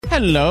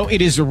Hello,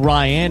 it is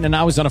Ryan, and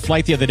I was on a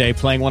flight the other day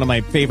playing one of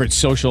my favorite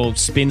social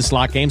spin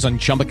slot games on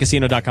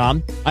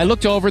ChumbaCasino.com. I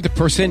looked over at the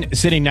person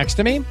sitting next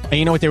to me, and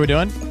you know what they were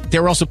doing? They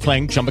were also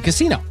playing Chumba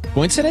Casino.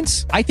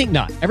 Coincidence? I think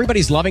not.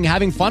 Everybody's loving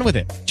having fun with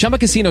it. Chumba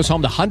Casino is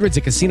home to hundreds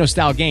of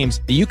casino-style games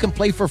that you can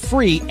play for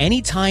free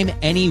anytime,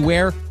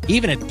 anywhere,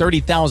 even at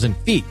 30,000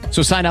 feet.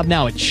 So sign up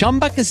now at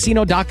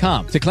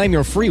ChumbaCasino.com to claim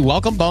your free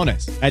welcome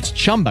bonus. That's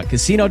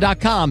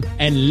ChumbaCasino.com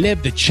and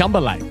live the Chumba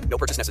life. No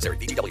purchase necessary.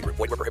 VGW. Void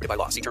where prohibited by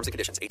law. See terms and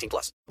conditions.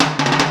 18+.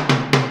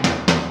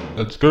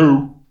 Let's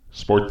go.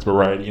 Sports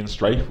variety and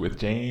strife with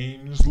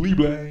James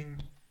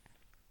Liebling.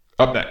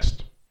 Up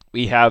next,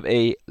 we have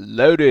a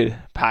loaded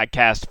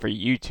podcast for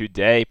you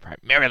today,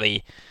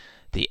 primarily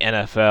the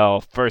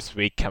NFL first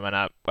week coming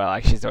up. Well,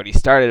 actually, it's already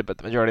started, but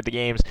the majority of the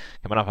games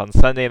coming up on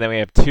Sunday. Then we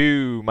have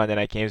 2 Monday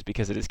night games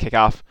because it is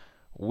kickoff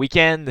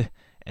weekend.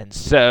 And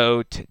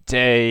so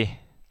today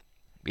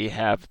we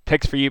have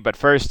picks for you. But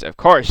first, of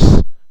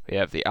course, we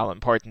have the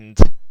all-important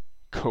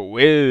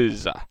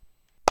quiz.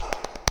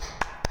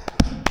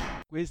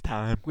 Quiz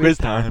time.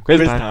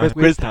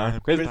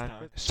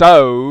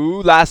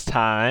 So, last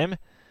time,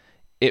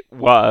 it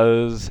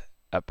was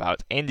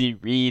about Andy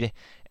Reid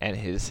and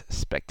his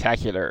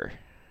spectacular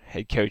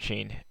head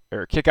coaching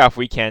or kickoff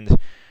weekend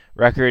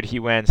record. He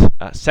went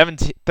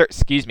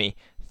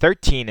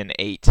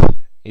 13-8.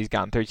 He's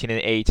gone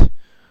 13-8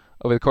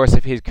 over the course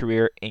of his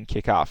career in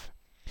kickoff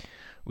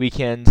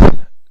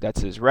weekend.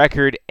 That's his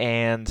record,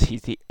 and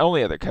he's the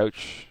only other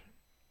coach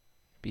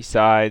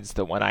besides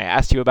the one I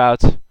asked you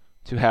about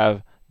to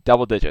have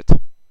double-digit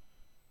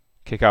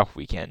kickoff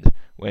weekend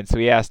wins. So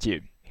we asked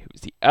you,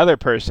 who's the other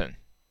person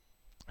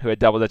who had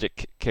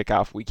double-digit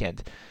kickoff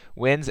weekend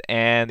wins?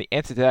 And the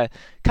answer to that,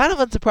 kind of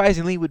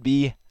unsurprisingly, would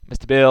be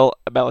Mr. Bill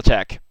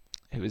Belichick,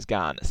 who has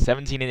gone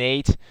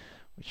 17-8,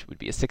 which would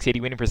be a .680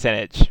 winning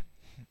percentage.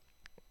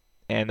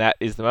 And that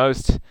is the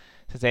most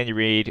since Andy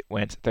Reid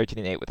went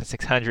 13-8 with a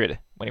 .600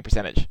 winning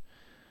percentage.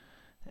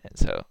 And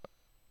so,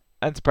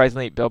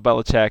 unsurprisingly, Bill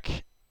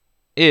Belichick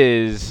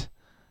is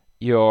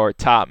your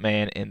top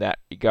man in that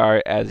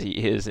regard, as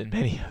he is in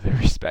many other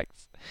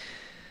respects,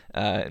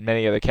 in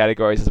many other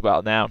categories as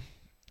well. Now,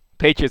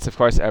 Patriots, of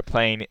course, are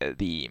playing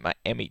the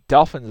Miami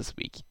Dolphins this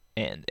week,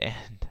 and I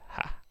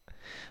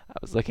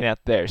was looking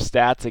at their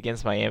stats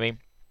against Miami.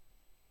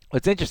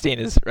 What's interesting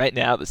is right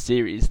now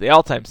the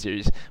all-time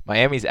series,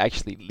 Miami's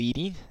actually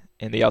leading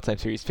in the all-time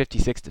series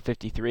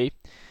 56-53.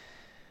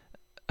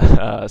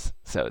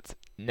 So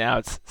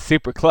it's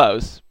super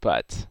close,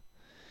 but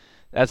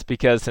that's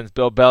because since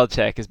Bill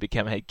Belichick has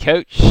become head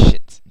coach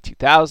since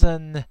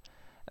 2000,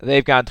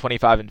 they've gone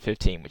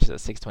 25-15, which is a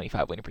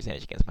 .625 winning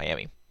percentage against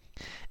Miami.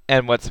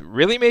 And what's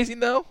really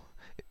amazing, though,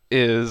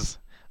 is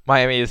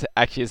Miami has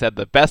had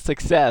the best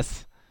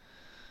success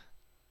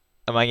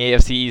among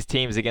AFC East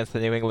teams against the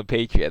New England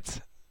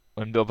Patriots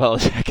when Bill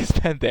Belichick has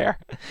been there.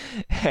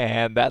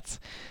 And that's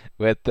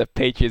with the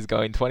Patriots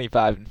going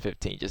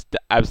 25-15, just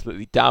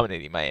absolutely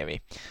dominating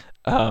Miami.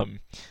 30-10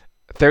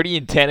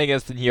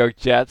 against the New York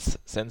Jets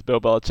since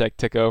Bill Belichick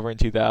took over in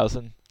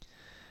 2000.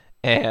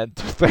 And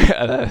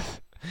a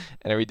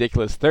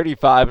ridiculous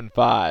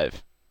 35-5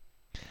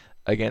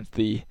 against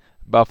the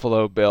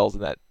Buffalo Bills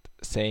in that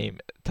same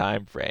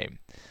time frame.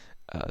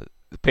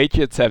 The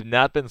Patriots have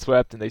not been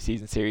swept in their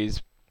season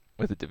series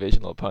with a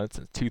divisional opponent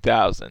since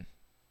 2000.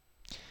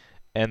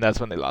 And that's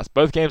when they lost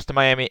both games to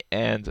Miami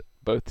and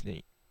both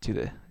to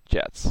the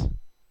Jets.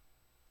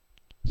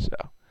 So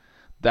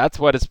that's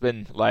what it's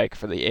been like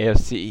for the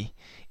AFC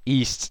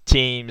East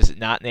teams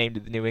not named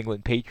the New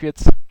England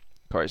Patriots. Of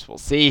course, we'll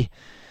see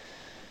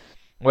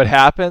what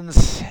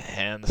happens.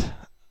 And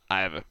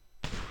I'm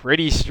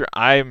pretty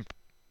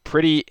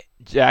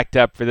jacked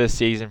up for this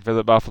season for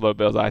the Buffalo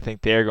Bills. I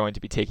think they're going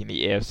to be taking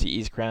the AFC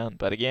East crown.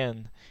 But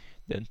again,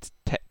 didn't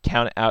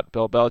count out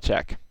Bill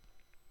Belichick.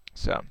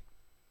 So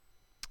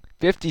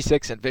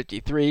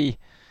 56-53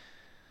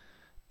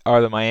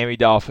 are the Miami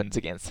Dolphins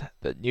against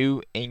the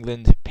New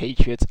England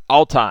Patriots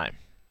all time.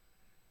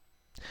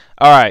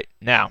 All right,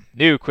 now,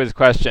 new quiz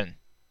question.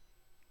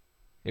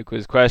 We're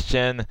going to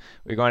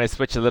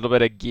switch we're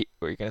going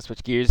to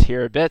switch gears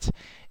here a bit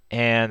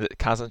and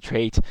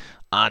concentrate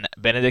on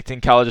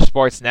Benedictine College of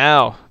Sports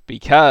now,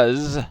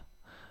 because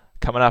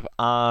coming up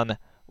on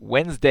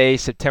Wednesday,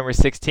 September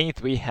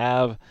 16th, we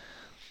have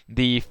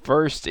the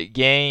first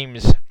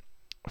games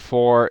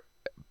for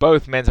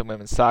both men's and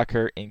women's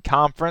soccer in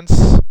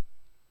conference.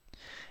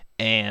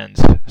 And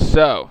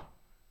so,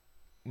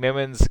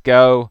 women's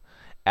go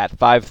at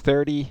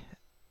 5:30,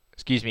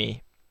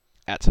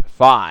 at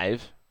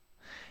 5,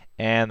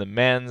 and the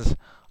men's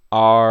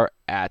are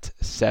at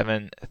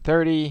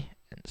 7:30.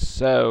 And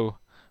so,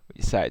 we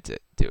decided to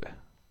do a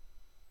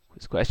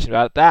quiz question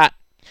about that.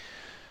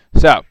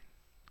 So,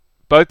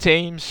 both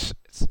teams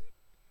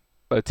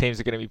are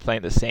going to be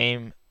playing the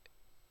same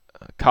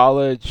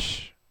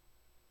college.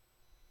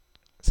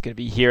 It's going to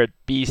be here at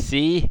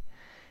BC.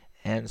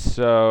 And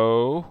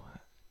so,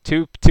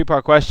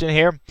 two-part question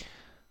here.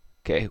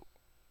 Okay,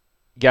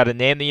 got to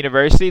name the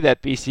university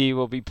that BC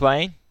will be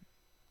playing.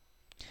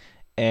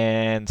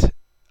 And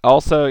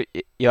Also,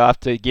 you'll have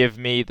to give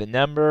me the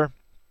number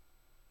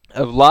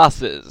of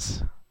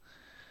losses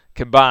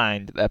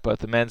combined that both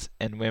the men's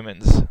and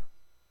women's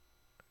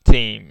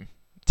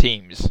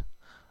teams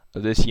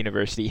of this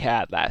university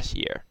had last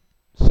year.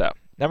 So,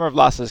 number of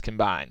losses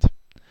combined,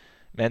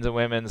 men's and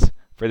women's,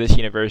 for this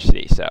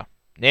university. So,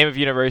 name of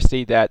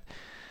university that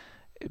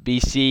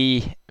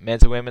BC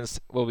men's and women's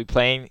will be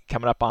playing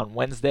coming up on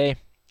Wednesday,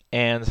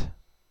 and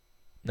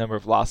number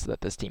of losses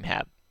that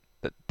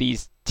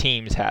these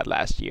teams had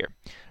last year.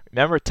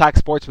 Remember,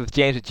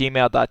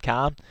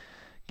 talksportswithjames@gmail.com.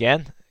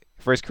 Again,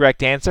 first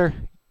correct answer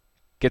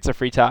gets a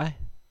free tie.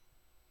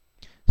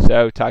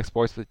 So,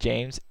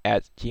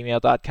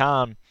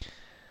 talksportswithjames@gmail.com.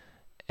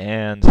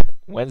 And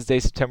Wednesday,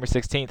 September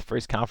 16th,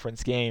 first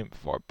conference game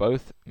for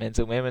both men's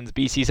and women's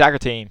BC soccer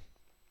team.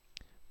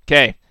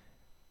 Okay.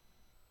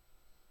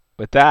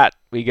 With that,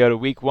 we go to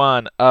week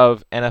 1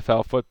 of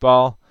NFL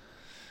football.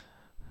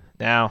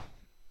 Now,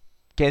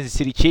 Kansas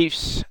City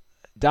Chiefs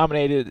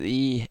dominated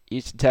the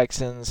Houston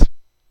Texans.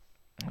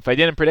 If I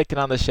didn't predict it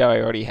on the show, I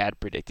already had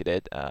predicted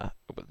it.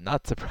 It was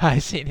not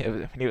surprising.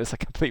 It was a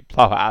complete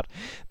blowout,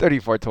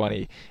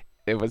 34-20.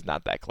 It was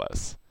not that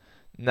close.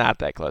 Not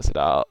that close at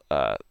all.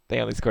 They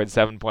only scored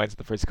 7 points in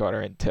the first quarter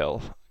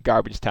until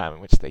garbage time, in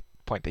which they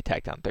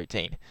tacked on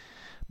 13.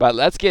 But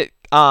let's get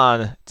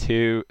on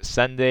to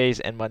Sunday's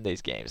and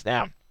Monday's games.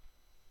 Now,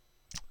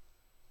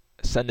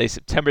 Sunday,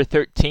 September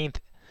 13th.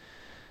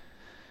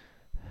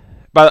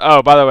 By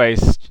the way,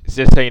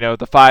 just so you know,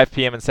 the 5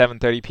 p.m. and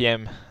 7:30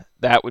 p.m.,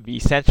 that would be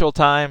Central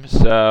Time.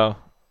 So,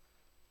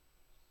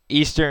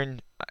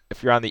 Eastern,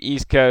 if you're on the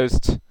East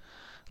Coast,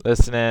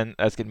 listening,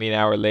 that's going to be an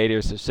hour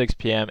later, so 6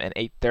 p.m. and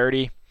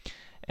 8:30.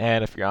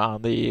 And if you're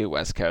on the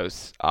West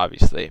Coast,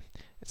 obviously,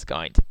 it's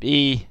going to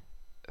be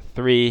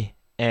 3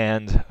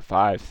 and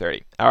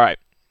 5:30. All right.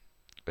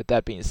 With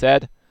that being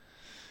said,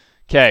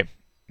 okay,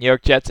 New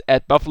York Jets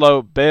at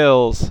Buffalo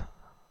Bills.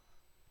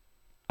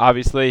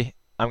 Obviously,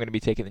 I'm going to be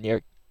taking the New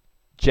York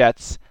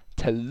Jets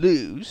to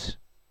lose,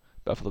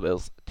 Buffalo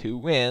Bills to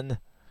win.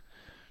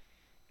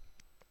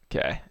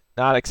 Okay,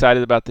 not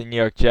excited about the New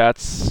York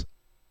Jets.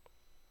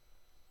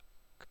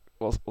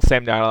 Will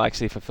Sam Darnold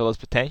actually fulfill his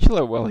potential,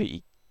 or will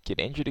he get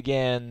injured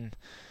again?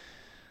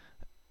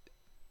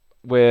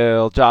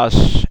 Will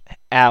Josh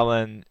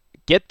Allen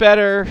get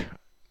better?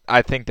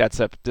 I think that's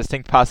a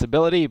distinct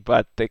possibility,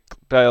 but the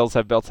Bills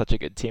have built such a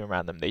good team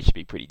around them, they should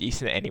be pretty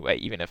decent anyway,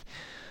 even if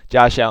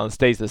Josh Allen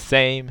stays the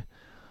same,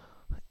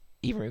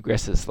 even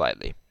regresses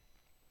slightly.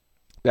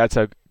 That's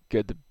how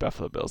good the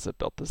Buffalo Bills have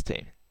built this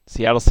team.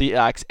 Seattle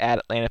Seahawks at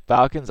Atlanta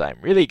Falcons. I'm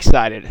really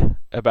excited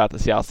about the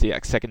Seattle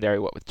Seahawks secondary.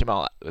 What with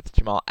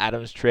Jamal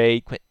Adams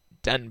trade, Quentin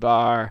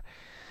Dunbar,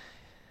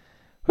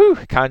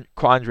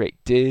 Quandre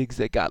Diggs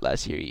they got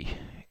last year. He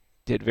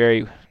did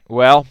very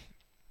well.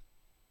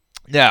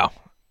 Now,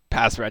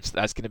 pass rush,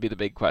 that's going to be the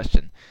big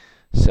question.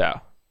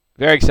 So,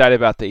 very excited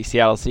about the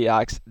Seattle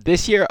Seahawks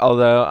this year,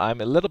 although I'm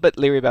a little bit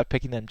leery about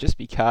picking them just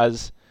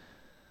because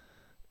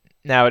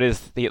now it is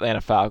the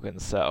Atlanta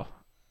Falcons, so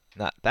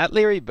not that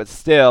leery, but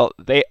still,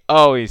 they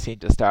always seem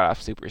to start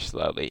off super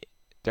slowly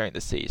during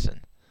the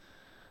season.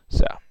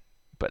 So,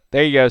 but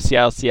there you go,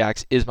 Seattle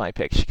Seahawks is my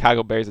pick.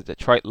 Chicago Bears at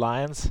Detroit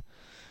Lions.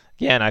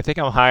 Again, I think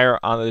I'm higher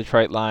on the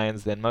Detroit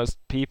Lions than most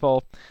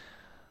people,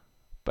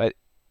 but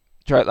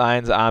Detroit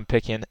Lions, I'm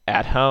picking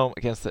at home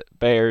against the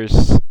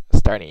Bears,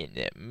 starting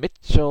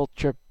Mitchell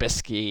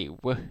Trubisky.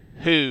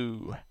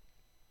 Woohoo!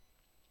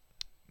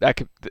 That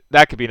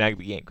could be an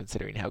ugly game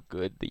considering how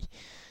good the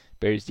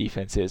Bears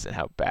defense is and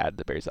how bad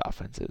the Bears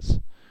offense is.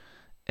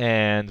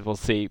 And we'll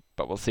see.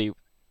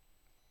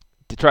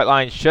 Detroit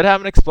Lions should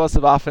have an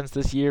explosive offense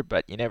this year,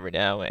 but you never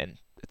know, and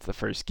it's the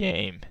first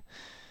game.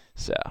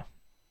 So,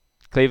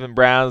 Cleveland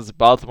Browns,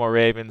 Baltimore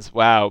Ravens.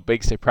 Wow,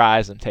 big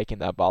surprise. I'm taking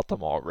the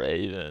Baltimore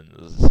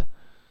Ravens.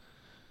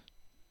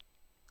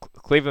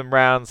 Cleveland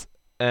Browns,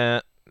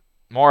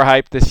 more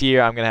hype this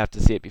year. I'm going to have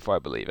to see it before I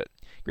believe it.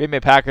 Green Bay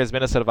Packers,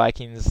 Minnesota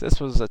Vikings. This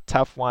was a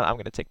tough one. I'm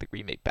going to take the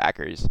Green Bay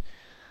Packers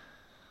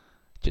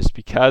just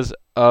because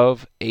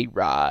of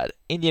A-Rod.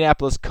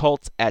 Indianapolis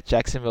Colts at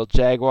Jacksonville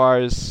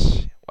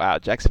Jaguars. Wow,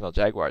 Jacksonville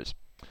Jaguars.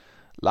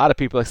 A lot of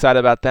people excited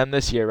about them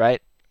this year,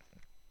 right?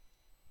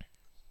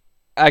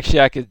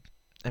 Actually,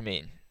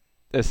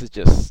 this is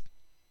just...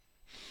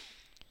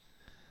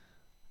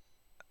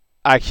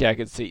 Actually, I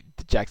could see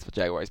the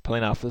Jacksonville Jaguars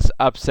pulling off this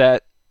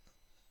upset,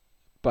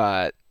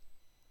 but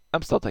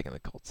I'm still taking the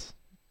Colts.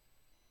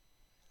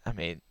 I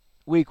mean,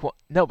 week 1,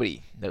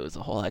 nobody knows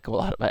a whole heck of a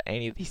lot about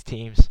any of these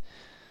teams,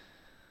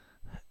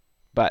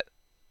 but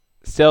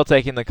still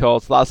taking the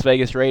Colts. Las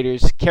Vegas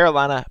Raiders,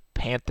 Carolina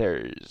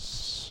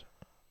Panthers.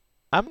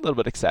 I'm a little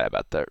bit excited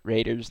about the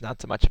Raiders,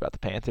 not so much about the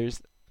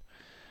Panthers.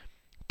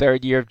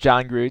 Third year of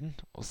John Gruden.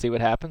 We'll see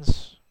what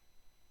happens.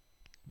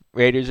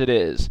 Raiders it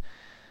is.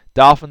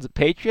 Dolphins and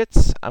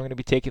Patriots. I'm going to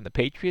be taking the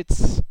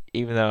Patriots,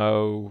 even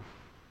though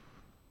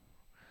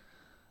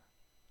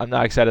I'm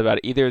not excited about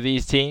either of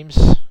these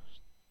teams.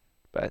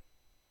 But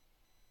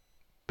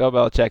Bill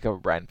Belichick over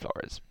Brian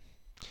Flores.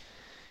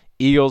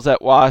 Eagles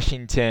at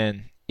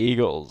Washington.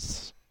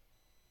 Eagles.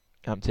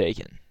 I'm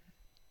taking.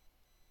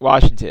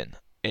 Washington,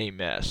 a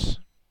mess.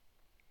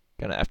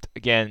 Gonna have to,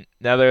 again,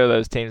 another of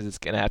those teams that's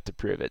gonna have to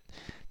prove it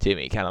to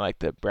me, kind of like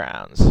the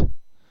Browns.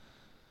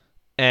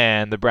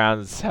 And the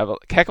Browns have a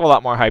heck of a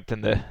lot more hype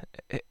than the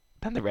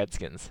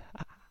Redskins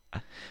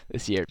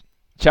this year.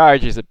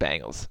 Chargers at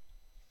Bengals.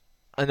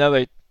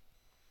 Another,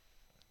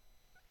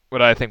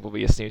 what I think will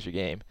be a snoozer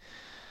game.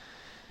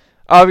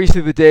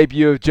 Obviously, the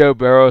debut of Joe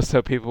Burrow,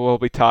 so people will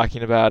be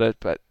talking about it,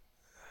 but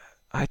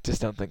I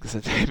just don't think the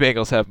Cincinnati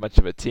Bengals have much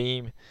of a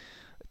team.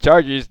 The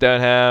Chargers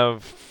don't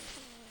have,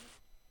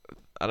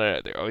 I don't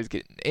know, they're always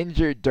getting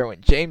injured.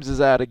 Derwin James is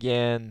out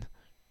again.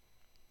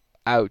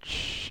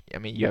 Ouch. I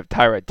mean, you have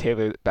Tyrod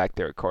Taylor back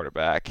there at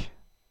quarterback.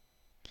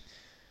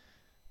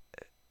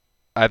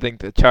 I think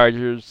the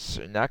Chargers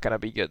are not going to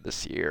be good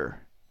this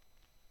year.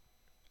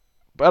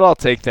 But I'll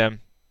take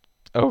them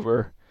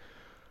over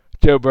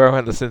Joe Burrow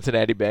and the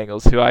Cincinnati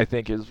Bengals, who I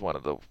think is one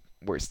of the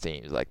worst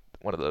teams, like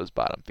one of those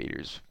bottom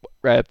feeders.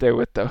 Right up there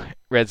with the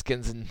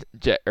Redskins and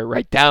or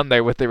right down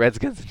there with the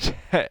Redskins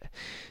and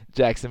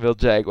Jacksonville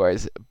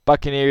Jaguars.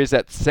 Buccaneers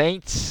at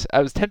Saints.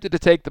 I was tempted to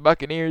take the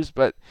Buccaneers,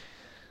 but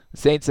the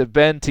Saints have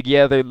been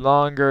together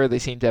longer. They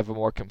seem to have a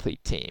more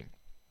complete team.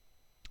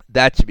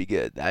 That should be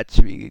good. That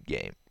should be a good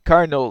game.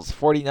 Cardinals,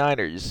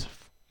 49ers.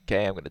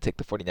 Okay, I'm going to take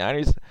the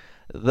 49ers,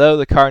 though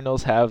the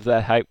Cardinals have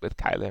that hype with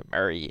Kyler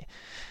Murray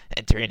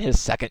entering his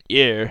second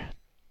year.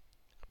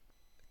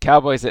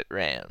 Cowboys at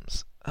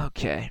Rams.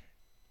 Okay.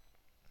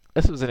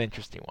 This was an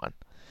interesting one.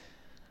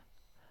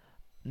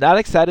 Not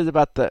excited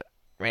about the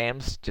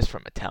Rams just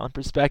from a talent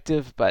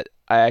perspective, but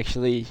I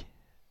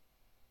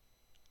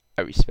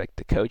respect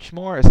the coach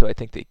more, so I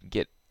think the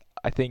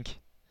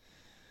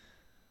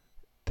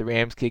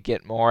Rams could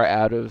get more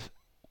out of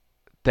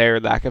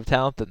their lack of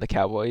talent than the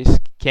Cowboys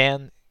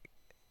can.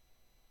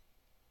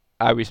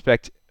 I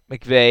respect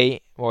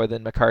McVay more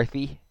than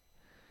McCarthy,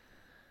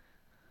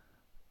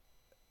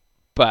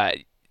 but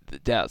the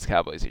Dallas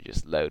Cowboys are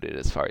just loaded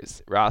as far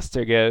as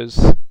roster goes.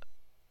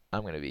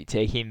 I'm going to be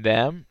taking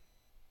them.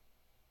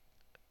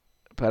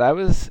 But I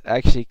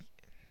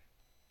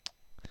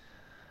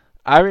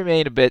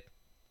remain a bit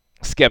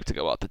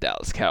skeptical about the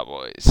Dallas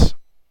Cowboys.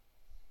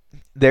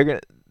 They've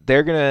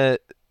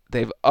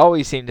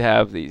always seemed to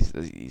have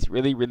these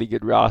really, really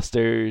good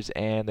rosters,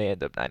 and they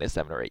end up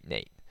 9-7 or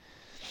 8-8.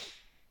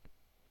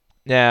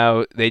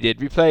 Now, they did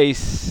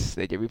replace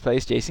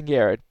Jason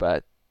Garrett,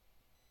 but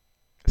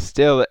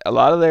still, a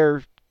lot of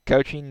their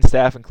coaching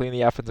staff, including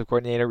the offensive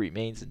coordinator,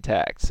 remains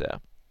intact.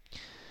 So,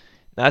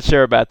 not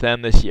sure about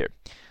them this year.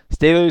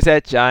 Steelers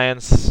at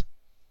Giants.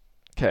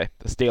 Okay,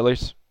 the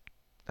Steelers.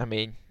 I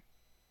mean,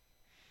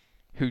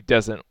 who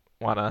doesn't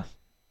want to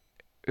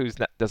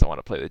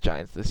play the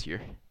Giants this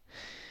year?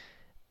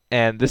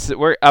 And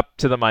we're up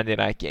to the Monday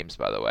night games,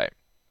 by the way.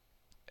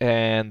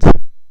 And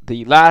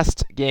the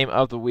last game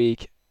of the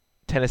week,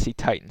 Tennessee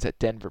Titans at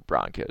Denver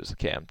Broncos.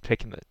 Okay, I'm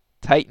picking the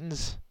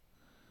Titans.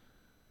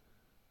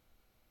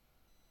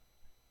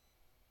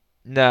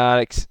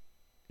 Not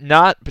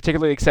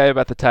particularly excited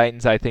about the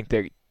Titans. I think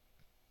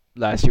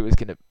last year was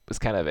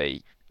kind of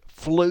a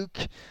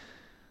fluke.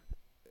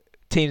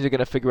 Teams are going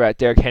to figure out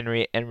Derrick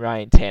Henry and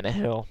Ryan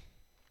Tannehill.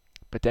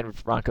 But Denver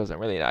Broncos, I'm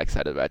really not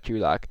excited about. Drew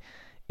Lock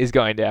is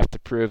going to have to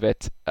prove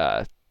it.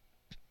 NFL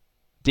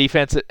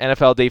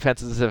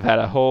defenses have had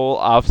a whole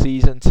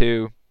offseason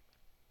to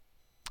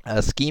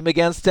scheme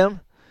against him.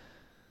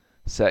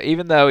 So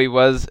even though he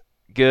was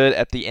good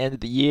at the end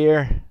of the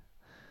year,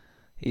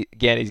 he's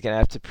going to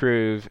have to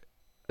prove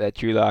that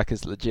Drew Lock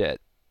is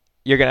legit.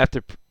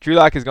 Drew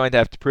Lock is going to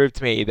have to prove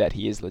to me that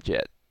he is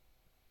legit.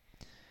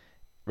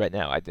 Right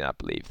now, I do not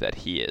believe that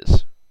he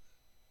is.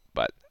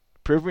 But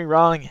prove me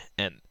wrong,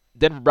 and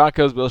Denver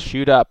Broncos will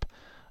shoot up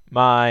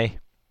my...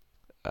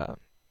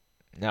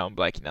 now I'm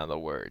blanking on the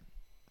word.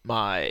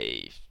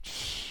 My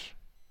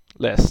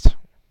list.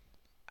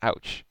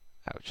 Ouch.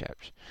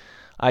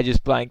 I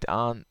just blanked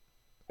on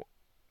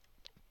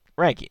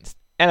rankings.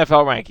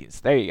 NFL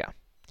rankings. There you go.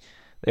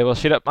 They will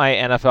shoot up my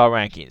NFL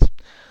rankings.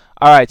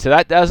 Alright, so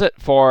that does it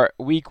for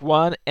Week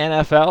 1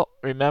 NFL.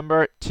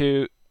 Remember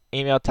to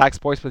email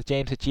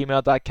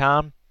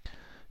talksportswithjames@gmail.com.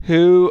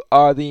 Who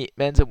are the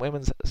men's and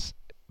women's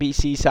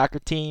BC soccer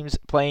teams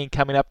playing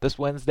coming up this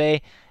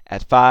Wednesday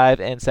at 5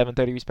 and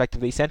 7:30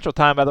 respectively Central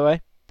Time, by the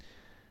way?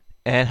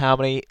 And how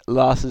many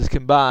losses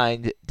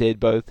combined did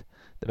both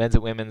the men's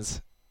and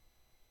women's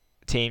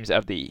teams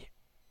of the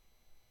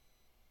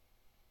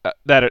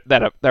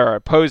that are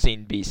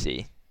opposing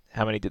BC?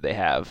 How many did they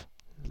have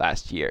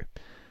last year?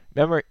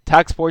 Remember,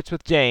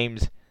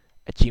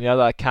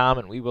 talksportswithjames@gmail.com,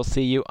 and we will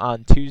see you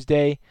on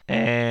Tuesday.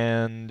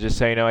 And just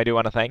so you know, I do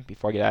want to thank,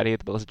 before I get out of here,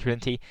 the Blessed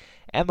Trinity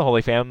and the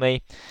Holy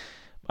Family,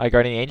 my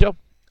guardian angel,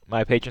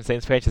 my patron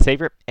saints, patron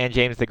savior, and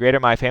James the Greater,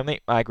 my family,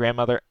 my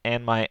grandmother,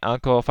 and my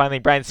uncle. Finally,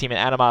 Brian Seaman,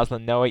 Adam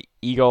Oslin, Noah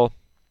Eagle,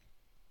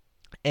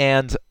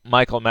 and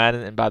Michael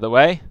Madden. And by the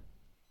way,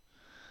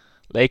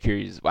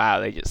 Lakers, wow,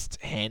 they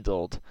just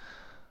handled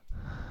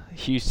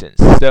Houston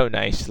so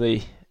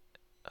nicely.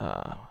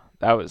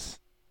 That was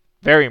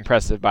very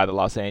impressive by the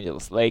Los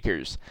Angeles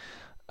Lakers.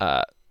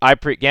 I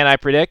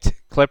predict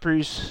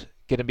Clippers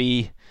going to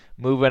be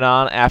moving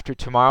on after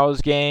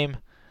tomorrow's game,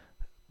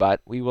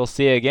 but we will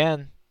see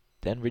again.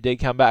 Denver did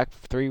come back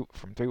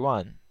from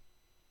 3-1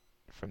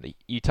 from the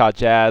Utah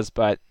Jazz,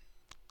 but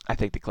I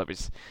think the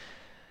Clippers,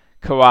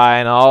 Kawhi,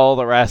 and all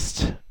the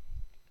rest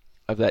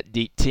of that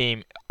deep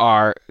team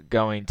are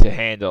going to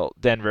handle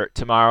Denver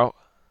tomorrow.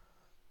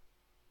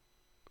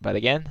 But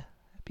again,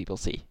 people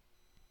see.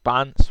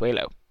 Bon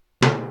Suelo.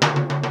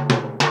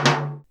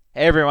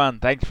 Hey everyone,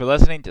 thanks for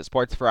listening to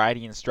Sports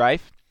Variety and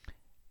Strife.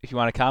 If you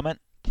want to comment,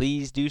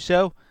 please do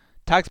so.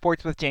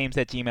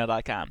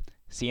 TalkSportsWithJames@gmail.com.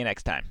 See you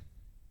next time.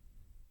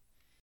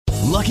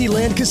 Lucky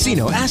Land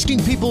Casino,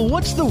 asking people,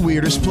 what's the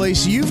weirdest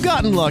place you've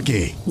gotten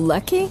lucky?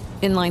 Lucky?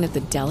 In line at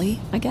the deli,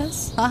 I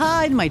guess?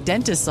 Aha, in my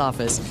dentist's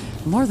office.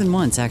 More than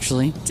once,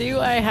 actually. Do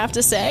I have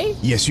to say?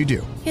 Yes, you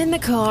do. In the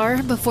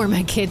car before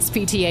my kids'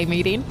 PTA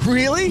meeting.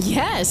 Really?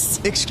 Yes.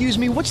 Excuse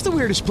me, what's the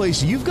weirdest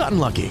place you've gotten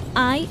lucky?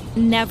 I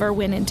never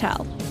win and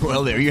tell.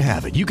 Well, there you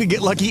have it. You can get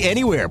lucky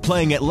anywhere,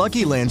 playing at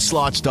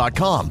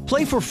LuckyLandSlots.com.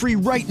 Play for free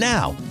right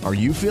now. Are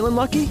you feeling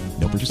lucky?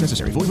 No purchase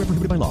necessary. Void where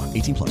prohibited by law.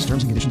 18+.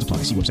 Terms and conditions apply.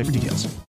 See website for details.